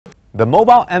The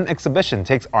Mobile M exhibition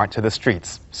takes art to the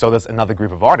streets. So does another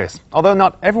group of artists, although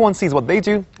not everyone sees what they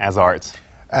do as art.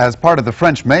 As part of the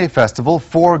French May Festival,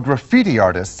 4 graffiti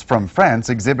artists from France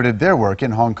exhibited their work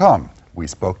in Hong Kong. We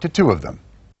spoke to 2 of them.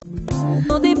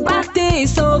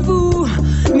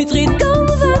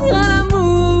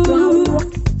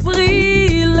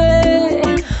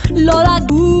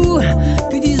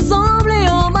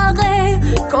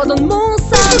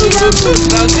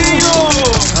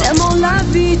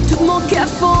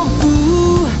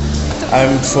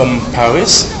 I'm from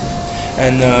Paris,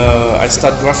 and I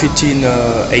started graffiti in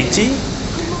 '80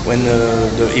 when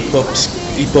the hip hop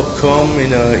came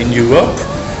in Europe.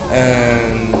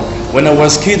 And when I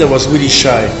was a kid, I was really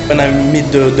shy. When I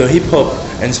meet the hip hop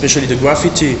and especially the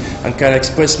graffiti, I can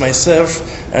express myself.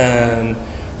 And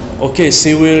okay,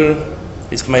 Cyril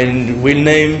is my real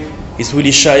name. He's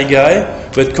really shy guy,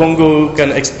 but Kongo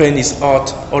can explain his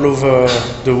art all over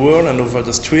the world and over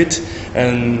the street,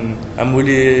 and I'm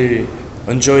really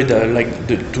enjoyed to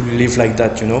live like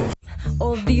that, you know.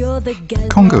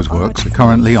 Kongo's works are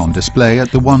currently on display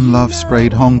at the One Love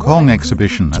Sprayed Hong Kong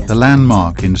exhibition at the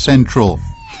Landmark in Central.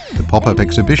 The pop-up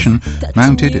exhibition,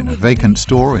 mounted in a vacant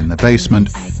store in the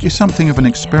basement, is something of an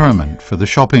experiment for the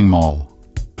shopping mall.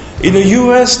 In the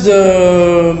US,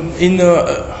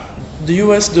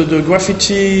 the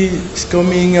graffiti is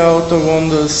coming out around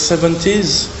the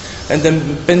 70s, and then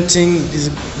painting,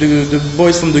 the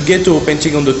boys from the ghetto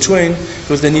painting on the train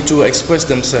because they need to express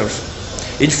themselves.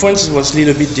 In France it was a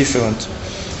little bit different,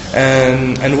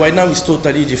 and right now it's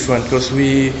totally different because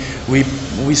we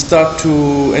start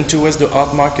to interest the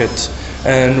art market,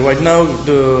 and right now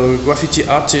the graffiti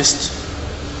artists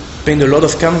paint a lot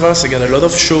of canvas, again a lot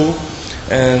of show,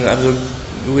 and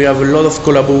we have a lot of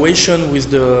collaboration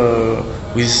with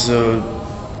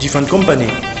different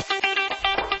companies.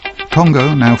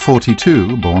 Kongo, now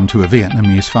 42, born to a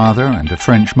Vietnamese father and a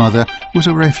French mother, was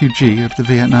a refugee of the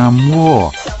Vietnam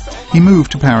War. He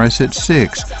moved to Paris at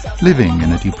 6, living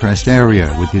in a depressed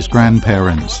area with his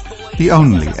grandparents, the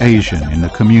only Asian in the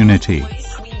community.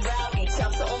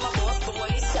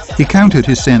 He countered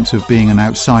his sense of being an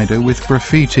outsider with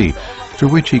graffiti, through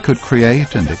which he could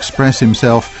create and express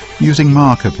himself using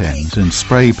marker pens and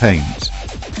spray paints.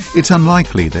 It's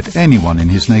unlikely that anyone in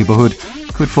his neighborhood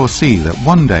could foresee that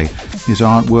one day his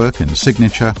artwork and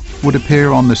signature would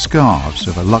appear on the scarves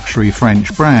of a luxury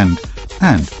French brand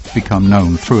and become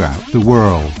known throughout the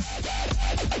world.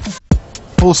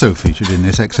 Also featured in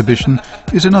this exhibition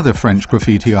is another French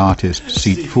graffiti artist,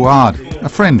 Ceet, a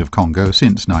friend of Kongo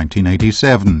since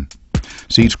 1987.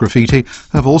 Ceet's graffiti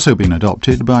have also been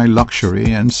adopted by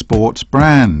luxury and sports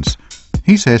brands.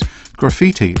 He says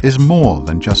graffiti is more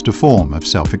than just a form of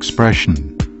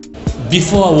self-expression.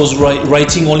 Before I was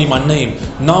writing only my name.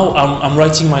 Now I'm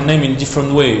writing my name in a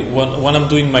different way. When I'm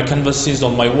doing my canvases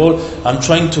on my wall, I'm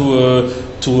trying to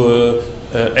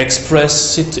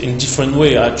express it in a different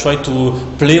way. I try to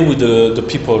play with the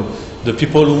people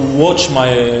who watch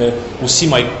who see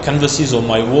my canvases on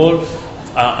my wall.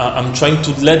 I'm trying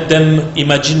to let them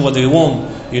imagine what they want,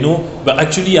 you know. But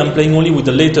actually, I'm playing only with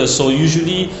the letters. So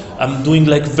usually, I'm doing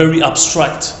like very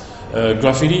abstract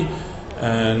graffiti,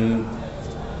 and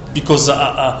because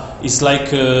it's like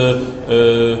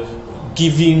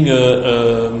giving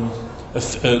a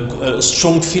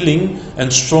strong feeling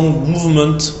and strong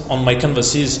movement on my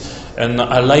canvases. And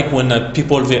I like when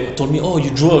people told me, "Oh, you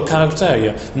draw a character."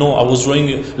 Yeah. No, I was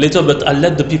drawing later, but I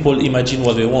let the people imagine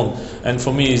what they want. And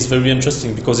for me, it's very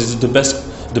interesting because it's the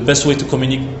best way to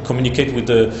communicate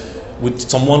with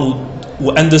someone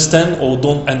who understand or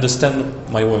don't understand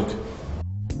my work.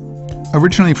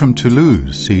 Originally from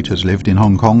Toulouse, Ceet has lived in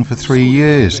Hong Kong for 3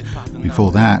 years.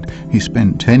 Before that, he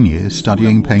spent 10 years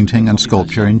studying painting and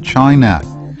sculpture in China.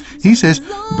 He says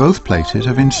both places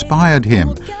have inspired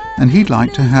him, and he'd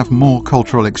like to have more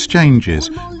cultural exchanges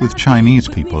with Chinese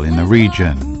people in the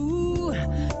region.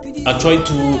 I try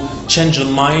to change the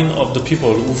mind of the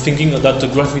people who thinking that the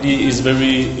graffiti is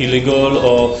very illegal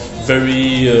or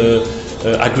very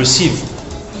aggressive.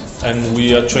 And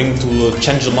we are trying to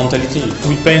change the mentality.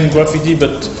 We paint graffiti,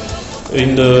 but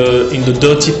in the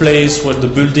dirty place where the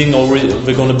building already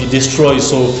they're going to be destroyed.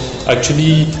 So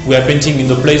actually, we are painting in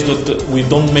the place that we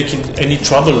don't make it any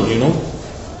trouble, you know.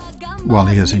 While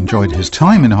he has enjoyed his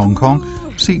time in Hong Kong,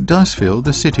 Ceet does feel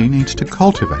the city needs to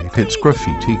cultivate its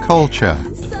graffiti culture.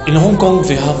 In Hong Kong,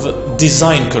 they have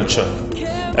design culture,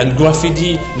 and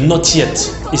graffiti not yet.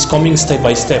 It's coming step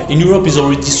by step. In Europe, is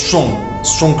already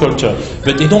strong culture,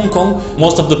 but in Hong Kong,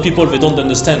 most of the people they don't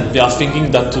understand. They are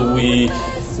thinking that we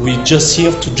just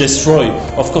here to destroy.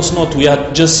 Of course not. We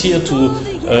are just here to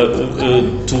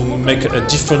to make a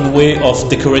different way of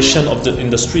decoration of in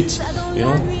the street, you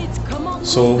know.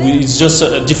 So it's just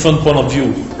a different point of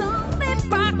view.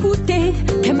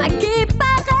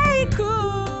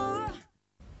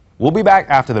 We'll be back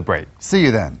after the break. See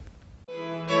you then.